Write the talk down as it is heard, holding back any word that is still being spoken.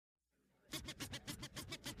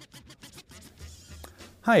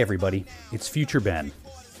Hi everybody, it's Future Ben.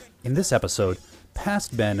 In this episode,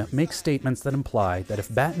 Past Ben makes statements that imply that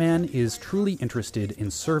if Batman is truly interested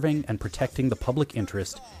in serving and protecting the public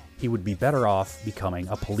interest, he would be better off becoming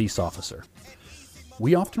a police officer.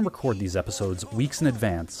 We often record these episodes weeks in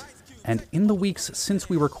advance, and in the weeks since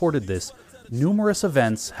we recorded this, numerous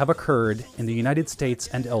events have occurred in the United States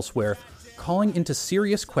and elsewhere, calling into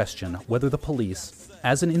serious question whether the police,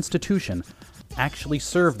 as an institution, actually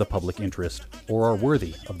serve the public interest or are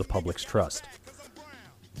worthy of the public's trust.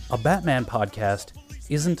 A Batman podcast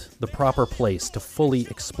isn't the proper place to fully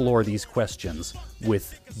explore these questions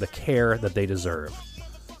with the care that they deserve.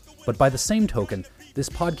 But by the same token, this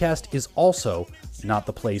podcast is also not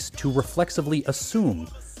the place to reflexively assume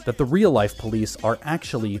that the real-life police are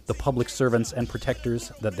actually the public servants and protectors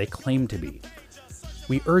that they claim to be.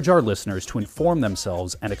 We urge our listeners to inform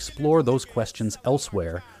themselves and explore those questions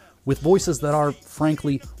elsewhere with voices that are,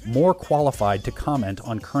 frankly, more qualified to comment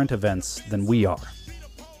on current events than we are.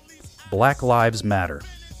 Black Lives Matter.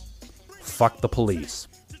 Fuck the police.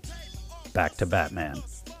 Back to Batman.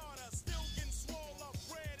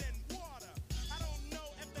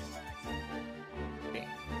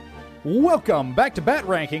 Welcome back to Bat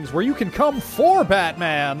Rankings, where you can come for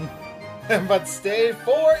Batman. But stay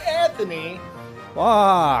for Anthony.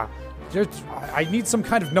 I need some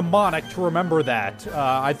kind of mnemonic to remember that,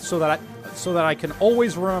 so that I can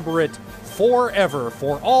always remember it forever,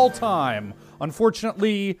 for all time.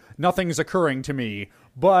 Unfortunately, nothing's occurring to me,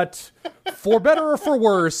 but for better or for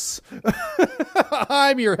worse,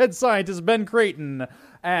 I'm your head scientist, Ben Creighton,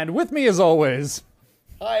 and with me as always...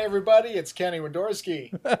 Hi everybody, it's Kenny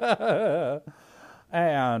Wendorski.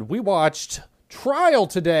 And we watched Trial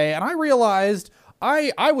today, and I realized...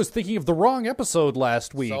 I was thinking of the wrong episode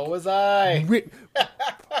last week. So was I.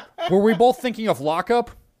 Were we both thinking of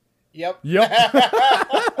Lockup? Yep. Yeah,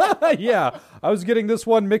 I was getting this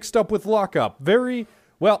one mixed up with Lockup.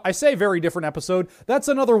 I say very different episode. That's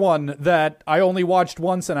another one that I only watched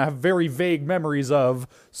once and I have very vague memories of.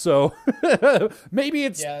 So maybe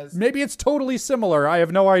it's totally similar. I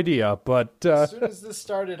have no idea. But as soon as this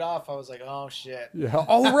started off, I was like, "Oh shit!" Yeah.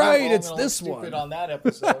 Oh right, it's this one. Stupid on that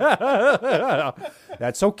episode.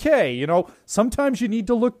 That's okay. You know, sometimes you need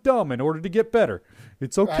to look dumb in order to get better.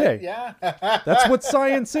 It's okay. Right? Yeah. That's what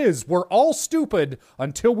science is. We're all stupid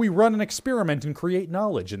until we run an experiment and create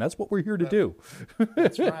knowledge, and that's what we're here to do.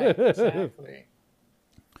 That's right. Exactly.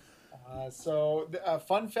 So, a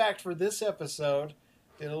fun fact for this episode,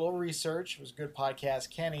 did a little research. It was a good podcast.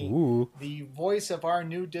 Kenny, the voice of our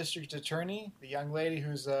new district attorney, the young lady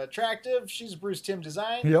who's attractive, she's Bruce Timm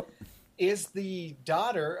design. Yep. Is the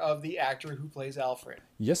daughter of the actor who plays Alfred.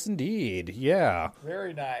 Yes, indeed. Yeah.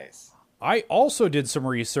 Very nice. I also did some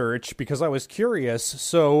research because I was curious.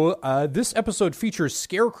 So this episode features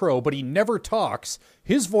Scarecrow, but he never talks.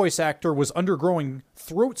 His voice actor was undergoing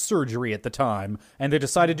throat surgery at the time, and they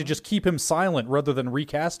decided to just keep him silent rather than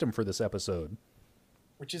recast him for this episode.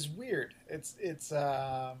 Which is weird.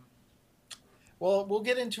 Well, we'll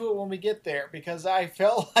get into it when we get there, because I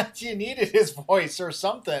felt like you needed his voice or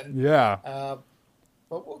something. Yeah.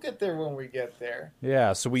 But we'll get there when we get there.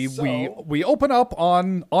 Yeah, so we open up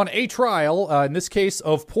on a trial, in this case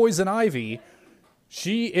of Poison Ivy.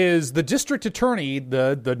 She is the district attorney,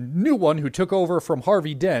 the new one who took over from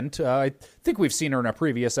Harvey Dent. I think we've seen her in a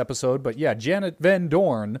previous episode, but yeah, Janet Van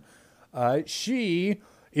Dorn. She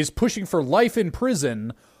is pushing for life in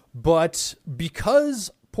prison, but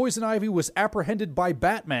because Poison Ivy was apprehended by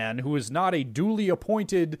Batman, who is not a duly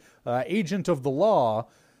appointed agent of the law,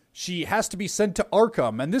 she has to be sent to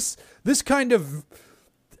Arkham, and this kind of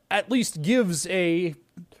at least gives a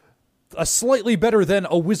slightly better than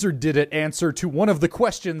a wizard did it answer to one of the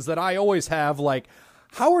questions that I always have, like,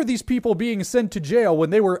 how are these people being sent to jail when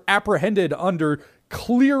they were apprehended under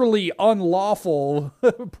clearly unlawful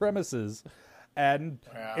premises? And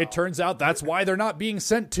It turns out that's why they're not being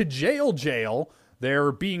sent to jail.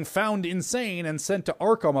 They're being found insane and sent to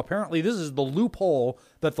Arkham. Apparently, this is the loophole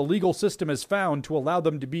that the legal system has found to allow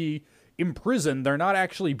them to be imprisoned. They're not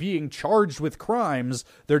actually being charged with crimes.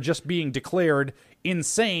 They're just being declared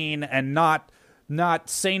insane and not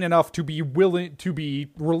sane enough to be willing to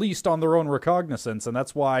be released on their own recognizance. And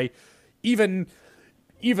that's why even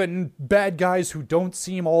bad guys who don't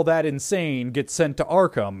seem all that insane get sent to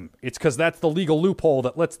Arkham. It's because that's the legal loophole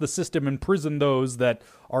that lets the system imprison those that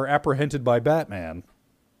are apprehended by Batman.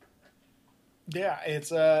 Yeah,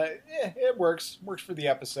 it works. Works for the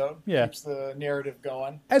episode. Yeah. Keeps the narrative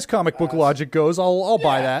going. As comic book logic goes, I'll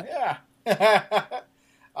buy that. Yeah.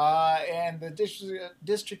 And the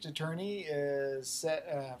district attorney is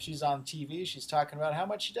she's on TV. She's talking about how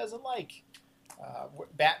much she doesn't like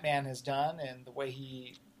what Batman has done and the way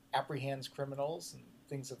he apprehends criminals and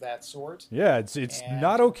things of that sort. Yeah, it's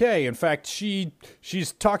not okay. In fact,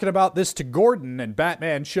 she's talking about this to Gordon, and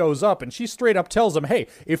Batman shows up, and she straight up tells him, "Hey,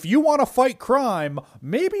 if you want to fight crime,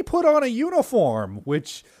 maybe put on a uniform."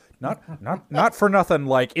 Which, not for nothing.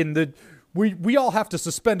 Like in the. We all have to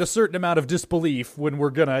suspend a certain amount of disbelief when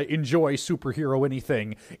we're gonna enjoy superhero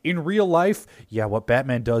anything. In real life, yeah, what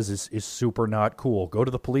Batman does is super not cool. Go to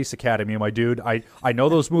the police academy, my dude. I know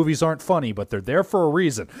those movies aren't funny, but they're there for a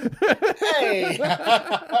reason. Hey,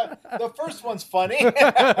 the first one's funny. You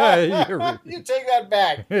take that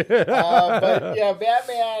back. But yeah,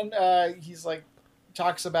 Batman, he's like,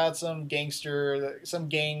 talks about some gangster, some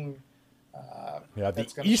gang.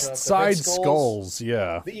 The East Side Skulls.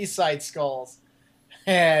 Yeah, the East Side Skulls.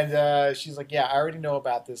 And she's like, "Yeah, I already know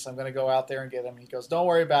about this. I'm going to go out there and get him." He goes, "Don't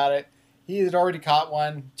worry about it. He had already caught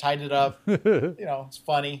one, tied it up. It's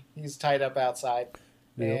funny. He's tied up outside."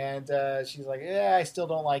 Yep. And she's like, "Yeah, I still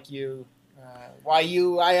don't like you. Why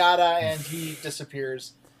you, Ayada?" And he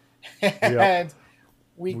disappears. And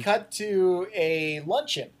we cut to a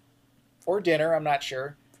luncheon or dinner. I'm not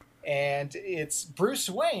sure. And it's Bruce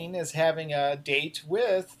Wayne is having a date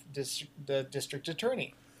with the district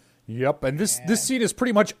attorney. Yep, and this scene is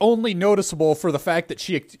pretty much only noticeable for the fact that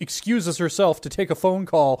she excuses herself to take a phone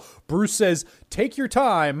call. Bruce says, "Take your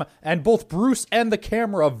time," and both Bruce and the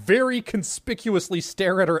camera very conspicuously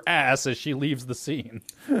stare at her ass as she leaves the scene.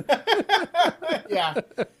 Yeah.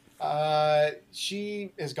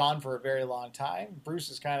 She is gone for a very long time.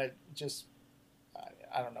 Bruce is kind of just...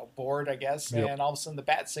 I don't know, bored, I guess. Yep. And all of a sudden the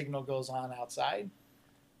bat signal goes on outside.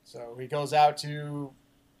 So he goes out to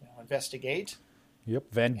investigate.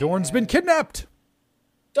 Yep, Van Dorn's been kidnapped.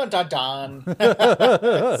 Dun, dun, dun.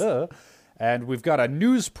 And we've got a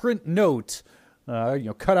newsprint note,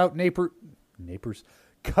 cut out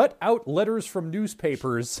cut out letters from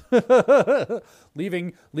newspapers,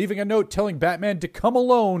 leaving a note telling Batman to come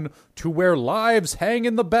alone to where lives hang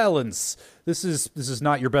in the balance. This is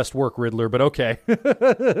not your best work, Riddler, but okay.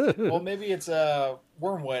 Well, maybe it's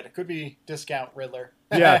Wormwood. It could be discount Riddler.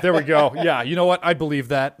 Yeah, there we go. Yeah, you know what? I believe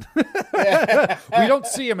that. We don't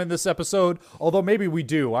see him in this episode, although maybe we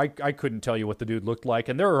do. I couldn't tell you what the dude looked like,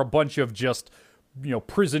 and there are a bunch of just,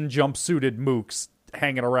 prison jumpsuited mooks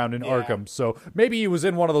hanging around in Arkham. So maybe he was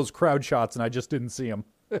in one of those crowd shots and I just didn't see him.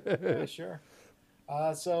 Yeah, sure.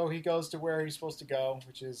 So he goes to where he's supposed to go,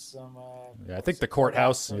 which is some... I think the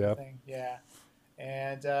courthouse. Yeah. Yeah.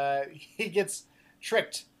 And he gets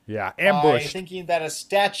tricked. Yeah, ambushed. By thinking that a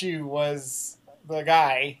statue was the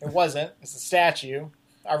guy. It wasn't. It's a statue.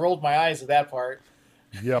 I rolled my eyes at that part.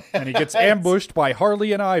 Yep, and he gets ambushed by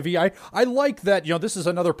Harley and Ivy. I like that, this is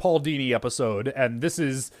another Paul Dini episode, and this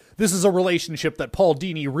is a relationship that Paul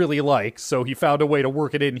Dini really likes, so he found a way to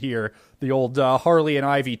work it in here. The old Harley and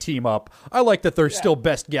Ivy team up. I like that they're still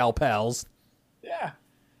best gal pals. Yeah.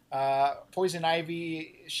 Poison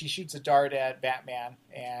Ivy, she shoots a dart at Batman,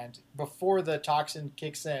 and before the toxin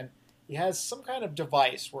kicks in, he has some kind of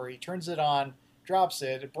device where he turns it on, drops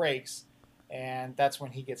it, it breaks, and that's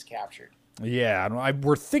when he gets captured. Yeah,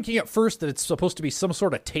 we're thinking at first that it's supposed to be some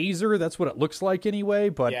sort of taser. That's what it looks like anyway,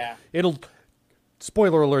 but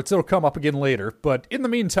spoiler alerts, it'll come up again later. But in the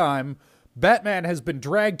meantime, Batman has been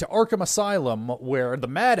dragged to Arkham Asylum, where the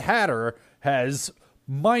Mad Hatter has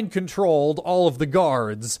mind-controlled all of the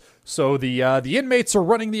guards. So the inmates are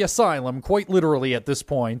running the asylum, quite literally at this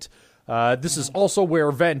point. This is also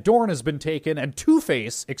where Van Dorn has been taken, and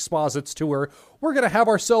Two-Face exposits to her, "We're going to have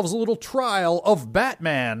ourselves a little trial of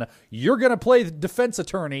Batman. You're going to play the defense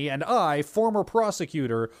attorney, and I, former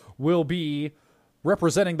prosecutor, will be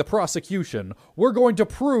representing the prosecution. We're going to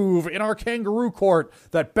prove in our kangaroo court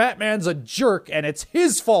that Batman's a jerk, and it's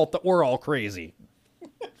his fault that we're all crazy."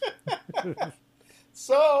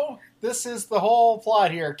 So, this is the whole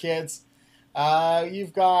plot here, kids.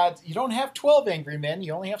 You don't have 12 angry men,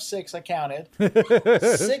 you only have 6, I counted.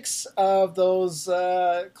 6 of those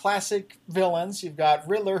classic villains. You've got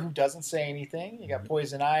Riddler, who doesn't say anything. You got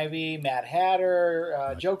Poison Ivy, Mad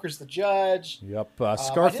Hatter, Joker's the judge. Yep,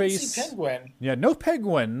 Scarface. I didn't see Penguin. Yeah, no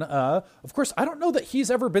Penguin. Of course, I don't know that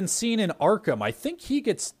he's ever been seen in Arkham. I think he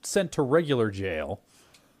gets sent to regular jail.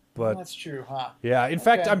 But that's true, huh? Yeah, in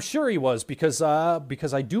fact, I'm sure he was, because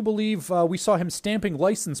I do believe we saw him stamping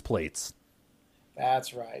license plates.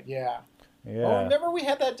 That's right, yeah. Well, remember we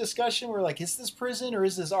had that discussion where, like, is this prison or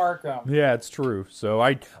is this Arkham? Yeah, it's true. So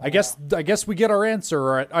I guess we get our answer.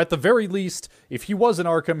 Or at the very least, if he was in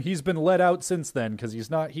Arkham, he's been let out since then because he's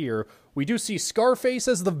not here. We do see Scarface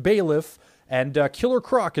as the bailiff, and Killer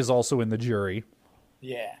Croc is also in the jury.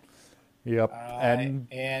 Yeah. Yep.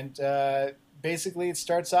 And basically it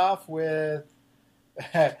starts off with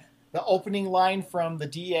the opening line from the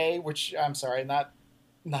DA, which I'm sorry, not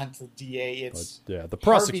the DA, it's the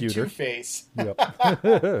prosecutor. Harvey Two-Face.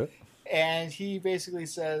 Yep. And he basically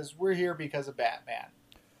says, we're here because of Batman.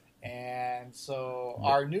 And so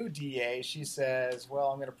our new DA, she says, well,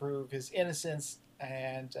 I'm going to prove his innocence,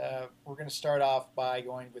 and we're going to start off by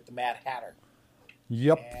going with the Mad Hatter.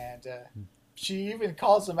 Yep. And she even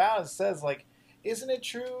calls him out and says, like, isn't it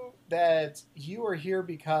true that you are here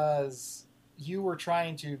because you were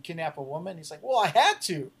trying to kidnap a woman? He's like, well, I had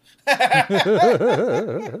to.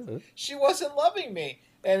 She wasn't loving me.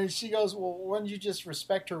 And she goes, well, wouldn't you just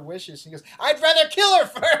respect her wishes? He goes, I'd rather kill her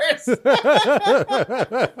first.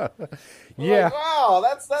 Yeah. Like, wow,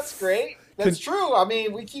 that's great. That's true. I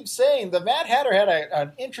mean, we keep saying the Mad Hatter had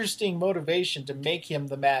an interesting motivation to make him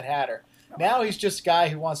the Mad Hatter. Now he's just a guy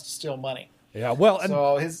who wants to steal money. Yeah, well,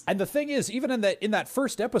 and the thing is, even in that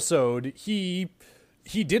first episode, he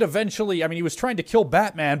did eventually, I mean, he was trying to kill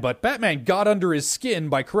Batman, but Batman got under his skin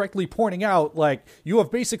by correctly pointing out, like, you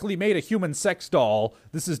have basically made a human sex doll.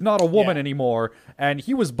 This is not a woman anymore. And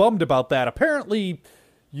he was bummed about that. Apparently,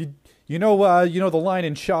 you know the line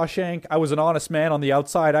in Shawshank, I was an honest man on the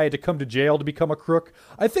outside, I had to come to jail to become a crook.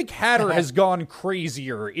 I think Hatter has gone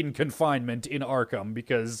crazier in confinement in Arkham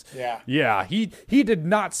because, he did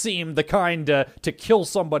not seem the kind to kill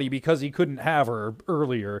somebody because he couldn't have her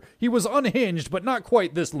earlier. He was unhinged, but not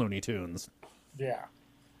quite this Looney Tunes. Yeah.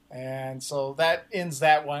 And so that ends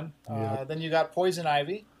that one. Then you got Poison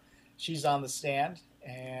Ivy. She's on the stand.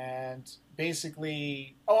 And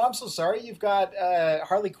basically, I'm so sorry, you've got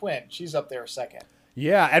Harley Quinn. She's up there second.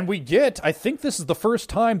 Yeah, and I think this is the first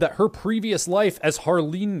time that her previous life as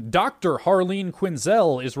Dr. Harleen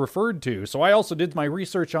Quinzel is referred to. So I also did my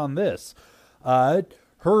research on this.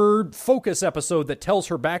 Her focus episode that tells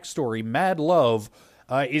her backstory, Mad Love,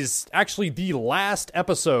 is actually the last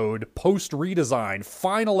episode post-redesign,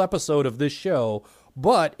 final episode of this show.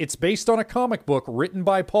 But it's based on a comic book written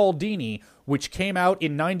by Paul Dini, which came out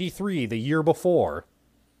in '93, the year before.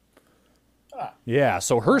 Yeah,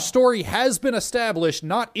 so her story has been established,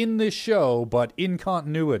 not in this show, but in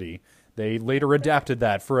continuity. They later adapted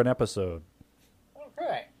that for an episode.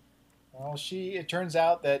 Okay. Well, it turns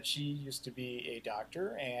out that she used to be a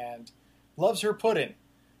doctor and loves her pudding.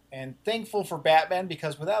 And thankful for Batman,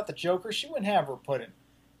 because without the Joker, she wouldn't have her pudding.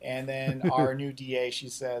 And then our new DA, she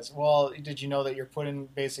says, well, did you know that your pudding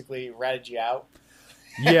basically ratted you out?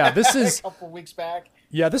 Yeah, this is a couple weeks back.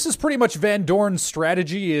 Yeah, this is pretty much Van Dorn's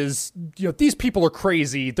strategy is, these people are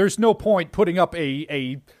crazy. There's no point putting up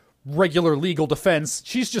a regular legal defense.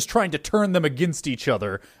 She's just trying to turn them against each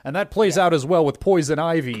other. And that plays out as well with Poison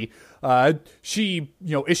Ivy. She,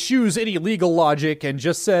 eschews any legal logic and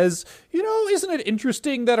just says, isn't it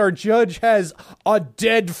interesting that our judge has a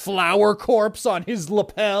dead flower corpse on his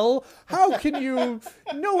lapel? How can you,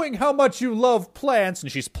 knowing how much you love plants,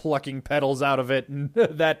 and she's plucking petals out of it, and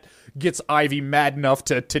that gets Ivy mad enough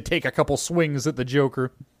to take a couple swings at the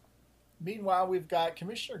Joker. Meanwhile, we've got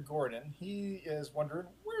Commissioner Gordon. He is wondering,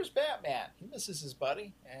 where's Batman? He misses his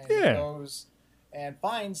buddy. And he goes and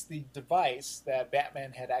finds the device that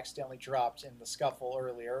Batman had accidentally dropped in the scuffle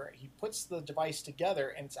earlier. He puts the device together,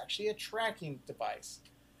 and it's actually a tracking device.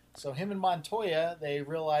 So him and Montoya, they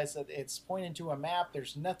realize that it's pointing to a map.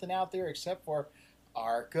 There's nothing out there except for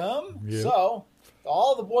Arkham. Yep. So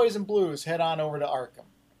all the boys in blues head on over to Arkham.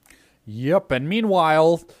 Yep, and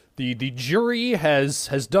meanwhile, the jury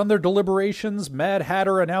has done their deliberations. Mad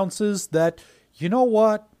Hatter announces that, you know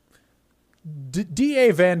what?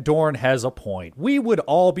 D.A. Van Dorn has a point. We would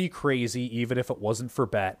all be crazy even if it wasn't for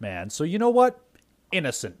Batman. So you know what?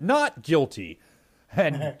 Innocent, not guilty.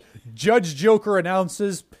 And Judge Joker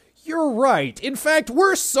announces, you're right. In fact,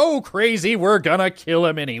 we're so crazy we're gonna kill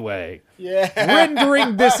him anyway. Yeah.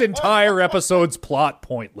 Rendering this entire episode's plot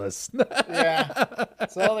pointless. Yeah.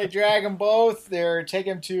 So they drag them both. They're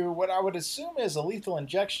taking them to what I would assume is a lethal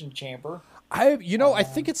injection chamber. I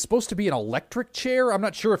think it's supposed to be an electric chair. I'm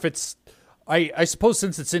not sure if it's... I suppose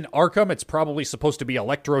since it's in Arkham, it's probably supposed to be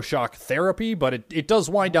electroshock therapy, but it does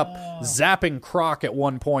wind up zapping Croc at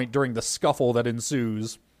one point during the scuffle that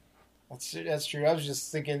ensues. That's true. I was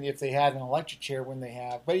just thinking if they had an electric chair when they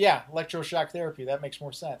have. But yeah, electroshock therapy, that makes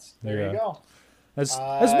more sense. There you go. As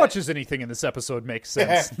much as anything in this episode makes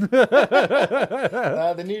sense.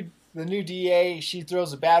 The new DA, she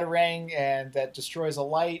throws a batarang and that destroys a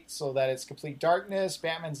light so that it's complete darkness.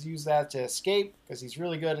 Batman's used that to escape because he's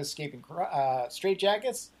really good at escaping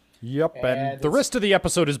straitjackets. Yep, and the rest of the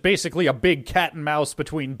episode is basically a big cat and mouse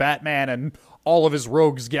between Batman and all of his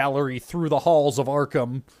rogues gallery through the halls of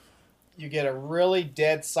Arkham. you get a really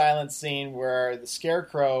dead silent scene where the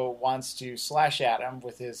Scarecrow wants to slash at him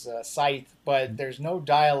with his scythe, but there's no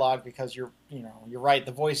dialogue because you're right,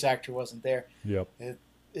 the voice actor wasn't there. Yep.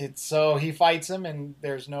 It's so he fights him, and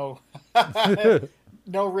there's no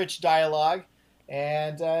no rich dialogue,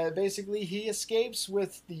 and basically he escapes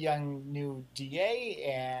with the young new DA,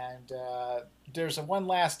 and there's one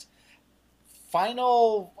last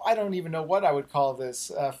final, I don't even know what I would call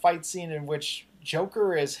this, fight scene in which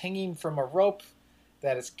Joker is hanging from a rope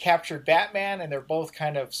that has captured Batman, and they're both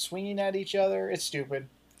kind of swinging at each other. It's stupid.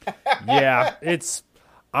 Yeah, it's...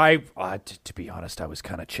 to be honest, I was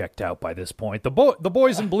kind of checked out by this point. The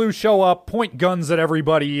boys in blue show up, point guns at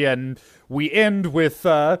everybody, and we end with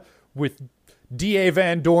D.A.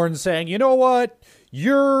 Van Dorn saying, "You know what?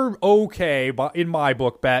 You're okay in my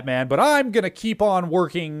book, Batman, but I'm going to keep on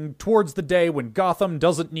working towards the day when Gotham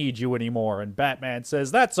doesn't need you anymore." And Batman says,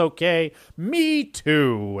 "That's okay. Me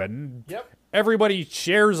too." And everybody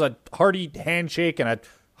shares a hearty handshake and a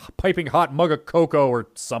piping hot mug of cocoa or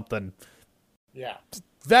something. Yeah.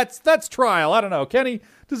 That's Trial. I don't know. Kenny,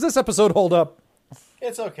 does this episode hold up?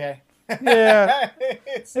 It's okay. Yeah.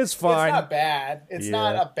 it's fine. It's not bad. It's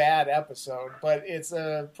not a bad episode, but it's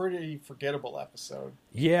a pretty forgettable episode.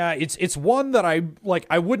 Yeah, it's one that I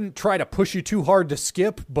wouldn't try to push you too hard to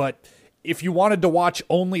skip, but if you wanted to watch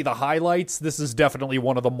only the highlights, this is definitely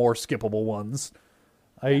one of the more skippable ones.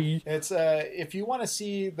 It's if you want to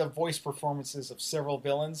see the voice performances of several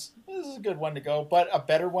villains, this is a good one to go. But a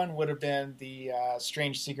better one would have been the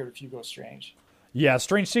Strange Secret of Hugo Strange. Yeah,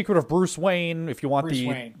 Strange Secret of Bruce Wayne. If you want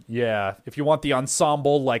if you want the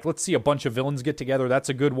ensemble, like let's see a bunch of villains get together, that's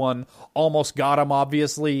a good one. Almost Got Him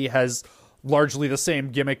obviously has largely the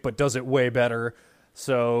same gimmick, but does it way better.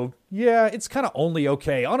 So, yeah, it's kind of only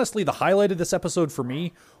okay. Honestly, the highlight of this episode for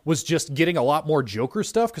me was just getting a lot more Joker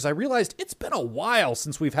stuff, because I realized it's been a while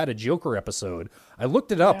since we've had a Joker episode. I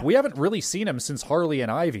looked it up. Yeah. We haven't really seen him since Harley and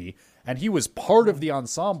Ivy, and he was part of the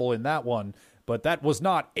ensemble in that one, but that was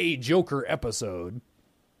not a Joker episode.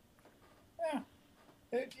 Yeah.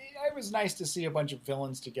 It was nice to see a bunch of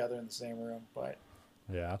villains together in the same room, but...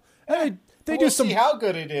 Yeah. They do see how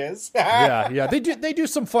good it is. yeah. They do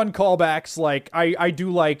some fun callbacks. Like I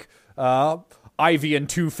do like Ivy and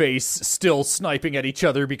Two-Face still sniping at each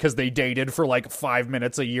other because they dated for like 5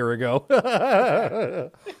 minutes a year ago.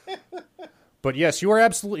 But yes, you are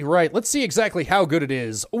absolutely right. Let's see exactly how good it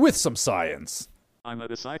is with some science. I'm a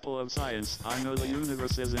disciple of science. I know the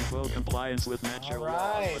universe is in full compliance with natural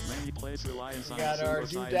laws, but many place reliance on got our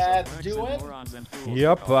doodad doing.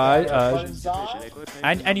 Yep,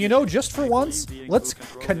 and you know, just for once, let's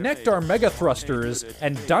connect our mega thrusters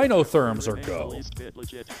and dinotherms or go.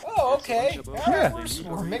 Oh, okay. Yeah,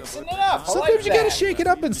 we're mixing it up. Sometimes you gotta shake it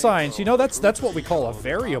up in science. You know, that's what we call a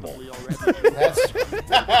variable.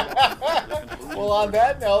 Well, on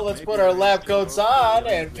that note, let's put our lab coats on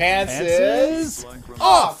and pants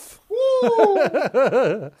off.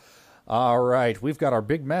 Woo! All right, we've got our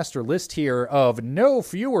big master list here of no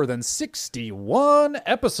fewer than 61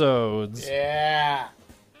 episodes. Yeah.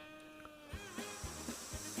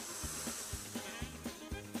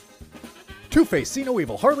 Two-Face, See No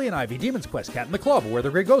Evil, Harley and Ivy, Demon's Quest, Cat in the Club, Where the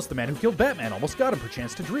Grey Ghost, The Man Who Killed Batman, Almost Got Him,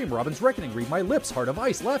 Perchance to Dream, Robin's Reckoning, Read My Lips, Heart of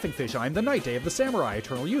Ice, Laughing Fish, I Am the Night, Day of the Samurai,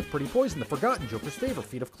 Eternal Youth, Pretty Poison, The Forgotten, Joker's Favor,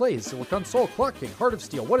 Feet of Clay, Silicon Soul, Clock King, Heart of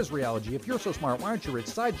Steel, What is Reality, If You're So Smart, Why Aren't You Rich,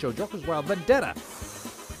 Sideshow, Joker's Wild, Vendetta,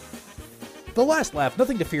 The Last Laugh,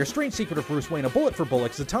 Nothing to Fear, Strange Secret of Bruce Wayne, A Bullet for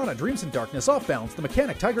Bullock, Zatanna, Dreams in Darkness, Off Balance, The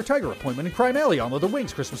Mechanic, Tiger, Appointment in Crime Alley, On the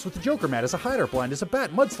Wings, Christmas with the Joker, Mad as a Hider, Blind as a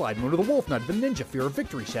Bat, Mudslide, Moon of the Wolf, Night of the Ninja, Fear of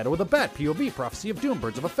Victory, Shadow of the Bat, POV, Prophecy of Doom,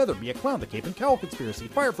 Birds of a Feather, Be a Clown, The Cape and Cowl Conspiracy,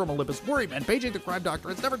 Fire from Olympus, Worryman, Paging the Crime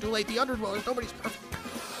Doctor, It's Never Too Late, The Underdwellers, Nobody's Perfect.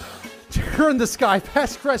 Terror in the Sky,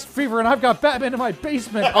 Past Crest Fever, and I've got Batman in my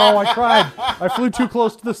basement. Oh, I cried. I flew too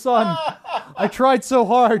close to the sun. I tried so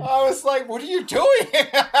hard. I was like, what are you doing?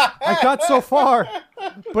 I got so far.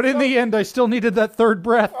 But in the end, I still needed that third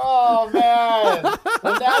breath. Oh, man.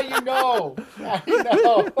 Well, now you know. Now you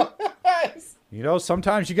know. You know,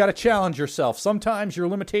 sometimes you got to challenge yourself. Sometimes your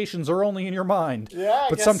limitations are only in your mind. Yeah,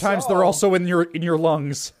 but sometimes they're also in your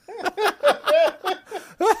lungs.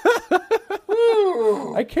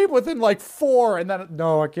 I came within like 4, and then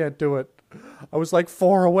no, I can't do it. I was like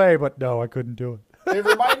 4 away, but no, I couldn't do it. It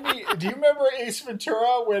reminded me. Do you remember Ace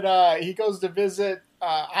Ventura when he goes to visit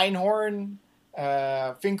Einhorn,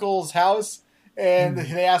 Finkel's house, and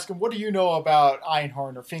they ask him, "What do you know about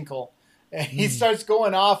Einhorn or Finkel?" And he starts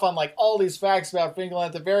going off on like all these facts about Finkel. And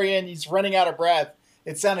at the very end, he's running out of breath.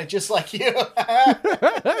 It sounded just like you.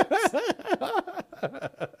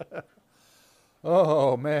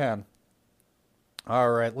 Oh man.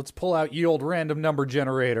 All right, let's pull out ye old random number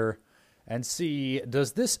generator and see,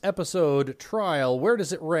 does this episode, Trial, where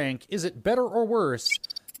does it rank? Is it better or worse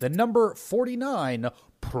than number 49,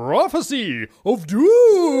 Prophecy of Doom?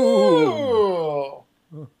 Ooh.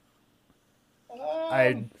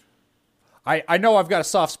 I know I've got a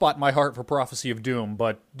soft spot in my heart for Prophecy of Doom,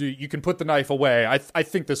 but you can put the knife away. I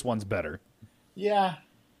think this one's better. Yeah,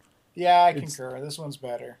 I concur. This one's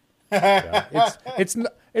better. Yeah,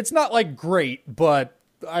 it's not like great, but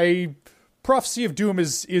Prophecy of Doom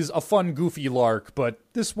is a fun, goofy lark. But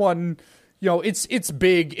this one, it's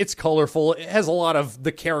big, it's colorful, it has a lot of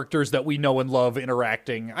the characters that we know and love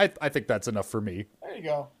interacting. I think that's enough for me. There you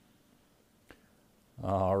go.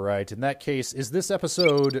 All right. In that case, is this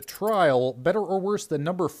episode, Trial, better or worse than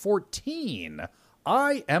number 14,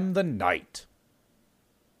 I Am the Night?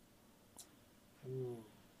 Ooh.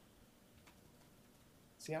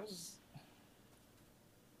 See, I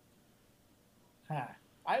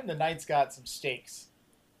Am the Night's got some stakes.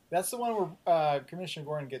 That's the one where Commissioner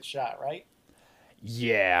Gordon gets shot, right?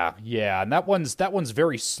 Yeah, and that one's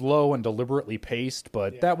very slow and deliberately paced,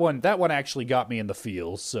 but that one actually got me in the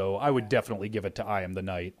feels, so I would definitely give it to I Am the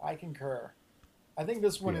Night. I concur. I think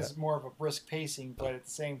this one is more of a brisk pacing, but at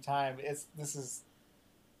the same time, this is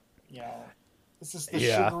the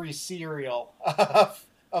sugary cereal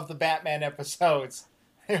of the Batman episodes.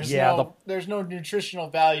 There's no nutritional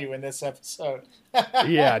value in this episode.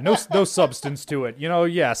 Yeah, no substance to it.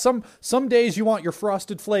 Some days you want your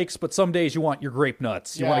Frosted Flakes, but some days you want your grape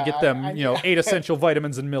nuts. You want to get them, 8 essential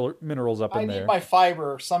vitamins and minerals up in there. I need my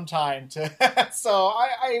fiber sometime to. So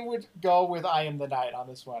I would go with I Am the Night on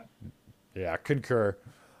this one. Yeah, concur.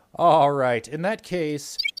 All right. In that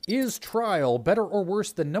case, is Trial better or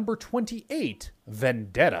worse than number 28,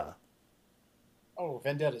 Vendetta? Oh,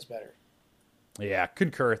 Vendetta's better. Yeah,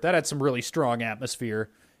 concur. That had some really strong atmosphere.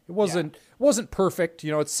 It wasn't perfect.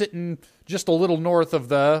 It's sitting just a little north of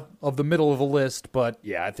the middle of the list, but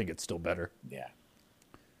yeah, I think it's still better. Yeah.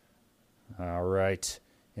 All right.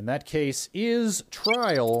 In that case, is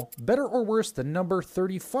Trial better or worse than number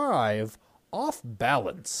 35, Off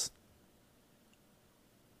Balance?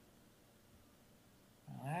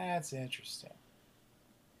 That's interesting.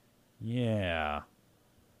 Yeah.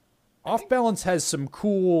 Off Balance has some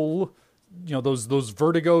cool, those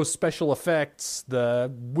Vertigo special effects,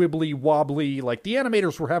 the wibbly wobbly, like the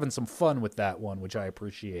animators were having some fun with that one, which I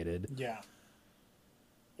appreciated. Yeah.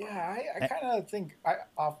 Yeah, I kind of think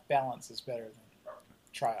Off Balance is better than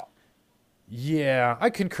Trial. Yeah, I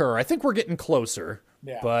concur. I think we're getting closer.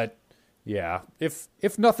 Yeah. But yeah, if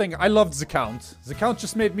nothing, I loved Zakount. Zakount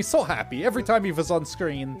just made me so happy every time he was on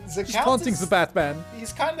screen. Just taunting the Batman.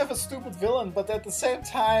 He's kind of a stupid villain, but at the same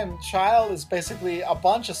time, Child is basically a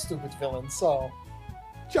bunch of stupid villains, so...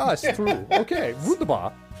 Just true. Okay,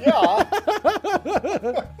 wunderbar. Yeah.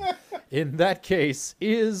 In that case,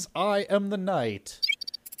 is I Am the Night...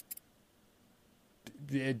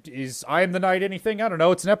 Is I Am the Night anything? I don't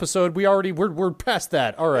know. It's an episode. We're past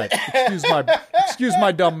that. All right. Excuse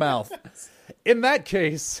my dumb mouth. In that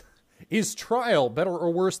case, is Trial better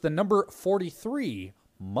or worse than number 43,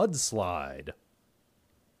 Mudslide?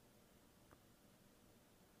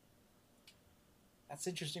 That's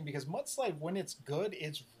interesting because Mudslide, when it's good,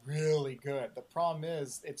 it's really good. The problem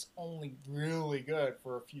is it's only really good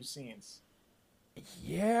for a few scenes.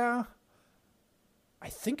 Yeah. I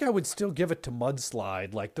think I would still give it to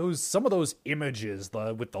Mudslide. Like some of those images,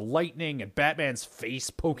 with the lightning and Batman's face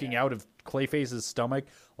poking out of Clayface's stomach,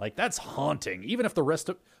 like that's haunting. Even if the rest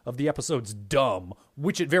of the episode's dumb,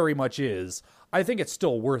 which it very much is, I think it's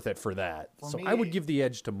still worth it for that. For me, I would give the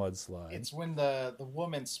edge to Mudslide. It's when the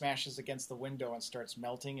woman smashes against the window and starts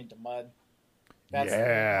melting into mud. That's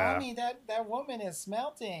Mommy, that woman is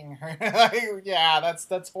melting. Yeah,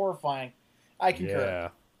 that's horrifying. I concur. Yeah.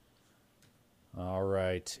 All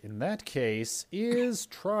right. In that case, is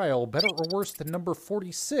Trial better or worse than number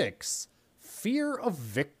 46, Fear of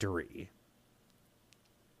Victory?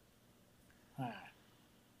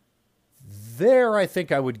 There, I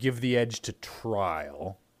think I would give the edge to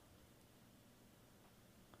Trial.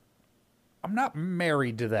 I'm not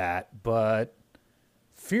married to that, but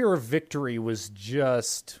Fear of Victory was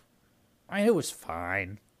just... it was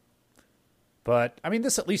fine. But,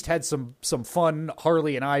 this at least had some fun,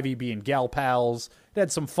 Harley and Ivy being gal pals. It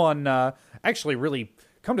had some fun, actually really,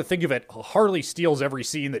 come to think of it, Harley steals every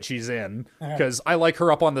scene that she's in. Because I like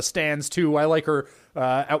her up on the stands, too. I like her,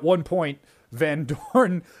 at one point, Van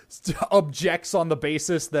Dorn objects on the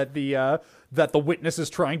basis that the witness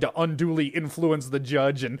is trying to unduly influence the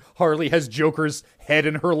judge, and Harley has Joker's head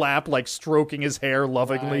in her lap, like, stroking his hair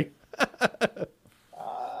lovingly.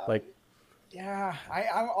 Right. Yeah,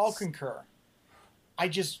 I'll concur. I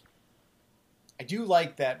I do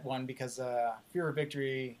like that one because Fear of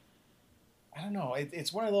Victory, I don't know,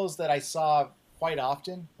 it's one of those that I saw quite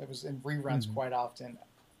often. It was in reruns quite often.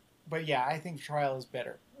 But yeah, I think Trial is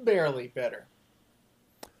better. Barely better.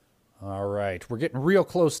 All right. We're getting real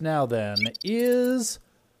close now then. Is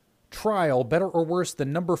Trial better or worse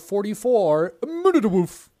than number 44, Minute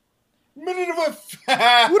Woof? Minute Woof!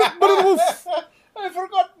 Minute Woof! I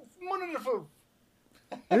forgot Minute Woof.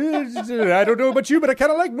 I don't know about you, but I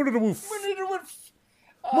kind of like Minute Woof. Minute Woof.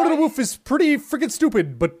 Minute Woof is pretty freaking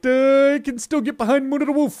stupid, but I can still get behind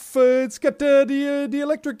Minute Woof. It's got the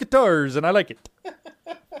electric guitars, and I like it.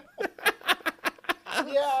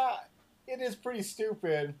 Yeah, it is pretty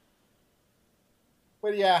stupid.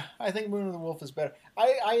 But yeah, I think Moon of the Wolf is better.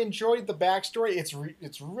 I enjoyed the backstory. It's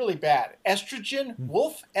really bad. Estrogen?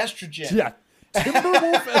 Wolf? Estrogen. Yeah. Timber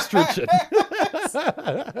Wolf Estrogen.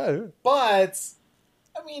 But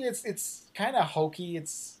I mean it's kind of hokey.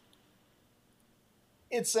 It's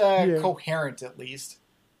coherent at least.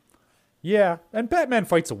 Yeah, and Batman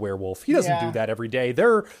fights a werewolf. He doesn't do that every day.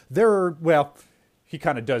 They're well, he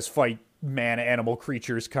kind of does fight man-animal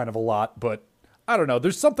creatures kind of a lot, but I don't know.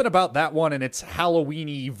 There's something about that one and its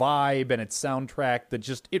Halloween-y vibe and its soundtrack that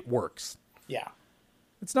just, it works. Yeah.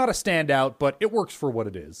 It's not a standout, but it works for what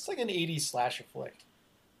it is. It's like an 80s slasher flick.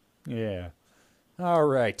 Yeah. All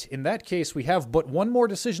right. In that case, we have but one more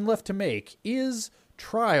decision left to make. Is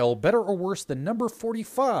Trial better or worse than number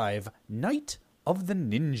 45, Night of the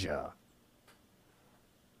Ninja?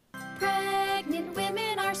 Pregnant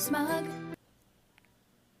women are smug.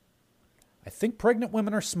 I think pregnant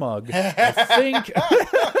women are smug. I think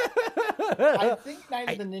Night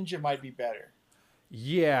of the Ninja might be better.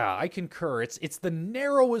 Yeah, I concur. It's the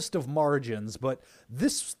narrowest of margins, but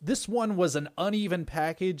this one was an uneven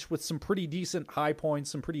package with some pretty decent high points,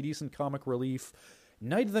 some pretty decent comic relief.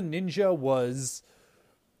 Night of the Ninja was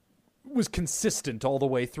consistent all the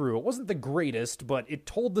way through. It wasn't the greatest, but it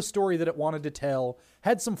told the story that it wanted to tell,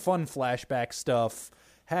 had some fun flashback stuff,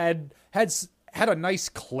 had a nice,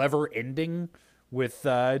 clever ending with,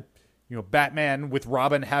 Batman with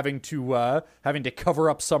Robin having to cover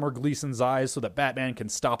up Summer Gleason's eyes so that Batman can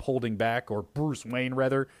stop holding back, or Bruce Wayne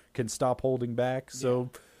rather can stop holding back. So,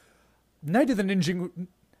 Night of the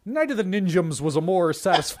Ninjums was a more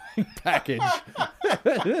satisfying package.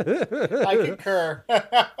 I concur.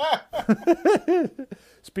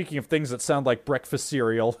 Speaking of things that sound like breakfast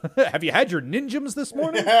cereal, have you had your Ninjums this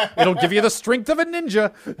morning? It'll give you the strength of a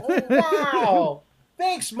ninja. Oh, wow.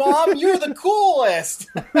 Thanks, Mom. You're the coolest.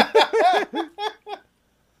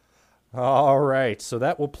 All right. So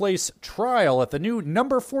that will place Trial at the new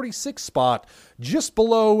number 46 spot, just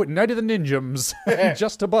below Night of the Ninjums,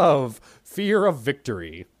 just above Fear of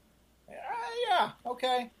Victory. Yeah.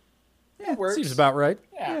 Okay. It works. Seems about right.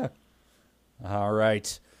 Yeah. All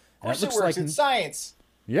right. Of course it works. It's science.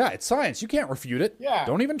 Yeah, it's science. You can't refute it. Yeah.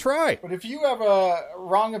 Don't even try. But if you have a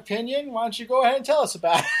wrong opinion, why don't you go ahead and tell us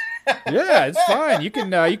about it? Yeah, it's fine. You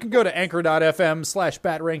can go to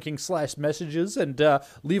anchor.fm/batrankings/messages and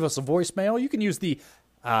leave us a voicemail. You can use the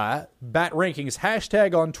Bat Rankings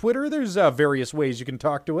hashtag on Twitter. There's various ways you can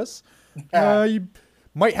talk to us. You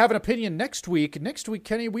might have an opinion next week. Next week,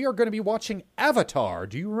 Kenny, we are going to be watching Avatar.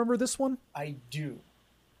 Do you remember this one? I do.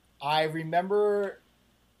 I remember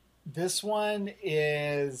this one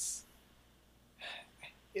is...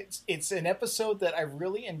 It's an episode that I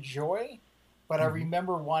really enjoy, but I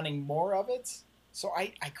remember wanting more of it, so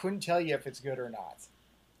I couldn't tell you if it's good or not.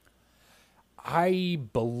 I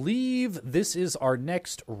believe this is our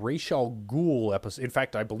next Ra's al Ghul episode. In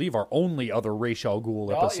fact, I believe our only other Ra's al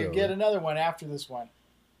Ghul episode. Well, you get another one after this one.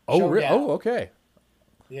 Oh, really? Oh, okay.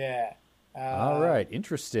 Yeah. All right.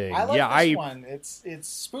 Interesting. I like this one. It's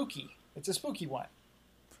spooky. It's a spooky one.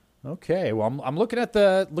 Okay. Well, I'm looking at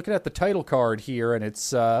the title card here, and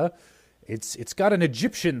it's got an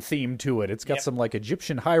Egyptian theme to it. It's got some like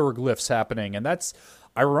Egyptian hieroglyphs happening, and I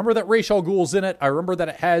remember that Ra's al Ghul's in it. I remember that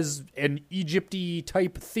it has an Egypt-y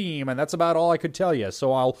type theme, and that's about all I could tell you.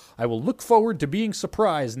 So I will look forward to being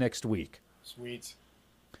surprised next week. Sweet.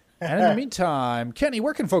 And in the meantime, Kenny,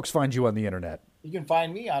 where can folks find you on the internet? You can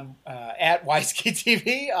find me on at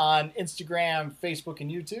YSKTV on Instagram, Facebook,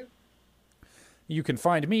 and YouTube. You can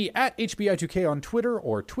find me at HBI2K on Twitter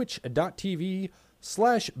or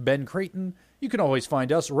twitch.tv/Ben Creighton. You can always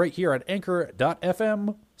find us right here at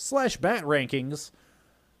anchor.fm/BatRankings.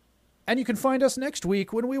 And you can find us next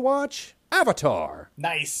week when we watch Avatar.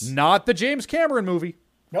 Nice. Not the James Cameron movie.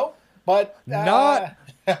 Nope. But not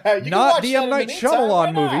the M. Night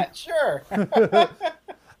Shyamalan movie. Sure.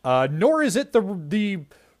 Nor is it the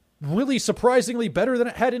really surprisingly better than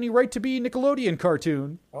it had any right to be Nickelodeon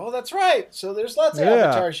cartoon. Oh, that's right. So there's lots of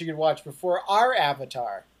Avatars you could watch before our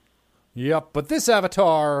Avatar. Yep, but this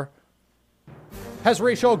Avatar has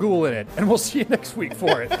Ra's al Ghul in it, and we'll see you next week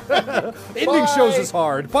for it. Ending shows is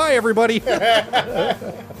hard. Bye, everybody.